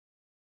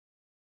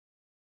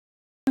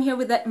here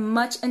with that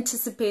much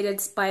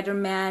anticipated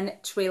Spider-Man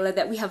trailer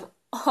that we have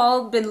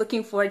all been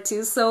looking forward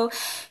to. So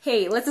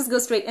hey, let's just go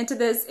straight into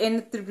this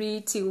in 3,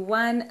 2,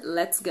 1,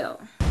 let's go.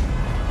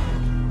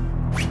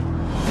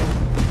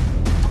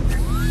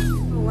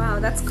 Oh, wow,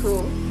 that's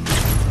cool.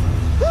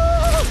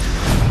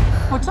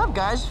 What's up,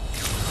 guys?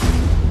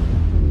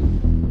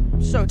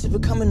 So, to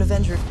become an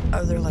Avenger,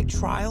 are there like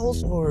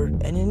trials or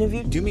an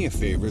interview? Do me a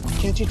favor.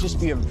 Can't you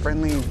just be a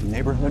friendly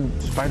neighborhood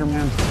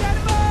Spider-Man?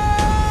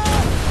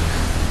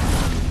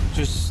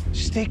 Just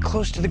stay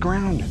close to the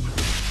ground.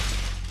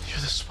 You're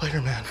the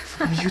Spider-Man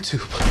from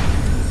YouTube.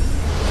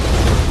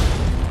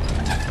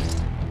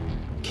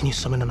 Can you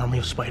summon an army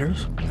of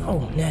spiders?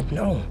 Oh, Ned,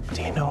 no.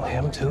 Do you know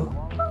him too?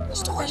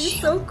 That is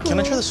so cool. Can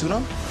I try the suit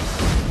on?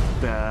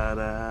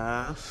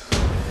 Badass.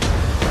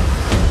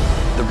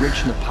 The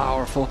rich and the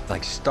powerful,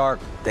 like Stark,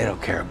 they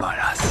don't care about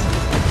us.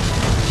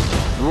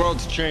 The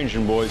world's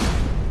changing, boys.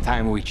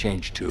 Time we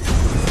change too.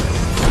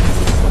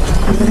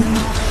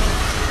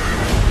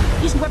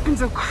 These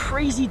weapons are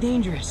crazy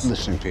dangerous.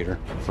 Listen, Peter,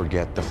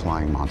 forget the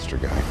flying monster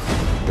guy.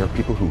 There are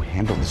people who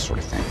handle this sort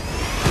of thing.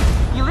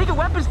 The illegal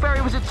weapons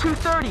barrier was at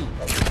 2:30.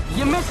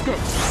 You missed it.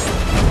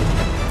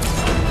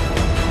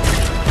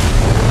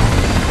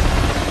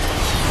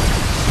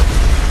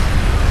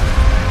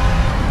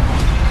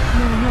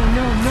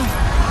 No.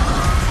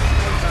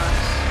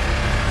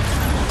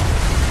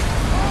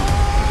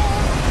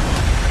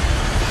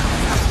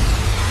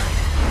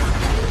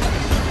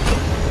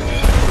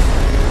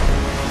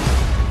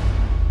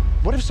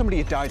 What if somebody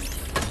had died?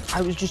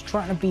 I was just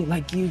trying to be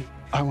like you.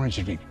 I wanted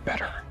you to be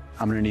better.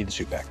 I'm gonna need the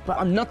suit back. But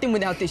I'm nothing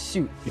without this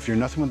suit. If you're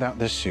nothing without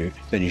this suit,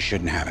 then you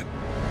shouldn't have it.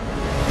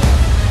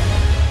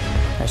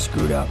 I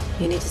screwed up.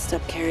 You need to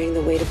stop carrying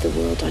the weight of the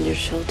world on your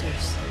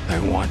shoulders. I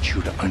want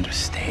you to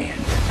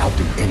understand. I'll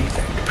do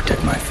anything to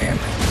protect my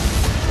family.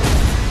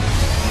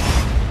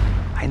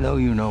 I know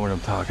you know what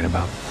I'm talking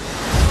about.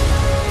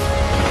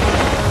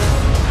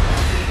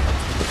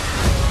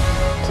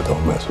 So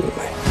don't mess with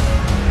me.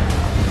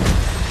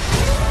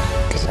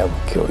 Because I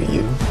will kill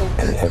you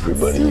and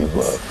everybody you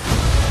love.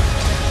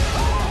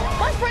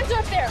 My friends are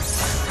up there!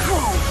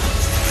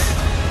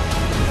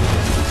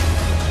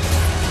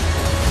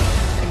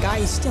 The guy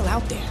is still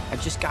out there.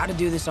 I've just got to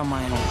do this on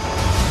my own.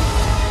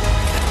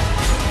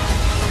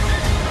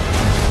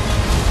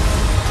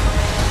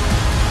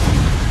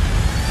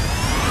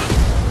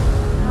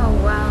 Oh,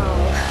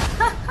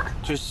 wow.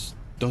 Just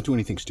don't do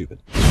anything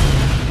stupid.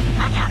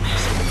 I got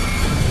this.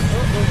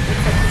 Oh,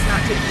 looks like he's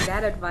not taking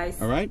that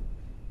advice. All right?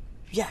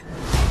 Yeah.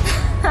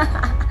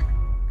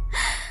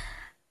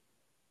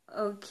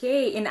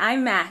 Okay, in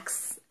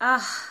IMAX.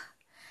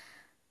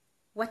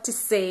 What to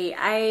say?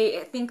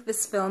 I think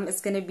this film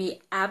is going to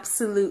be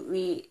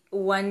absolutely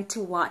one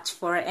to watch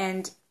for.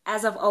 And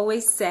as I've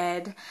always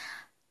said,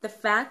 the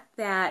fact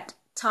that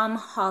Tom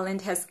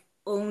Holland has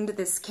owned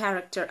this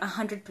character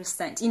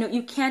 100%. You know,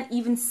 you can't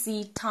even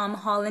see Tom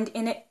Holland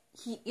in it.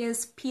 He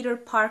is Peter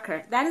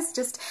Parker. That is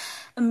just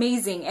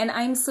amazing. And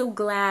I'm so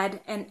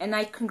glad and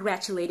I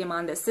congratulate him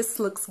on this. This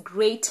looks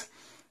great.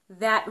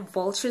 That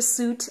vulture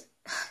suit,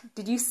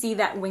 did you see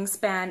that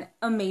wingspan?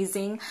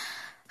 Amazing.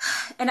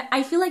 And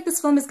I feel like this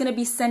film is going to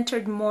be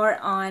centered more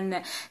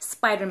on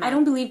Spider-Man. I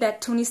don't believe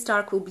that Tony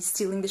Stark will be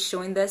stealing the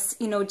show in this,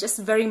 you know, just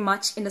very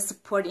much in a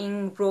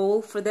supporting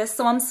role for this.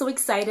 So I'm so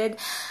excited.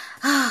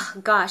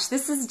 Gosh,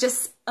 this is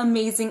just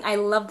amazing. I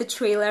love the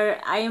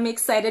trailer. I am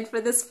excited for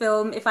this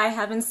film. If I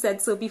haven't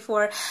said so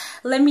before,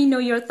 let me know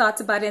your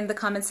thoughts about it in the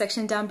comment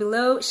section down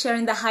below,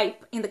 sharing the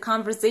hype in the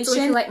conversation. So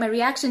if you like my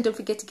reaction, don't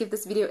forget to give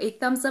this video a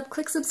thumbs up,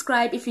 click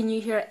subscribe if you're new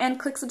here, and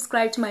click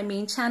subscribe to my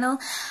main channel.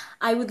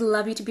 I would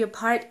love you to be a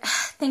part.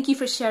 Thank you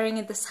for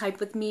sharing this hype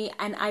with me,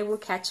 and I will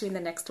catch you in the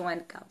next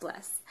one. God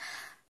bless.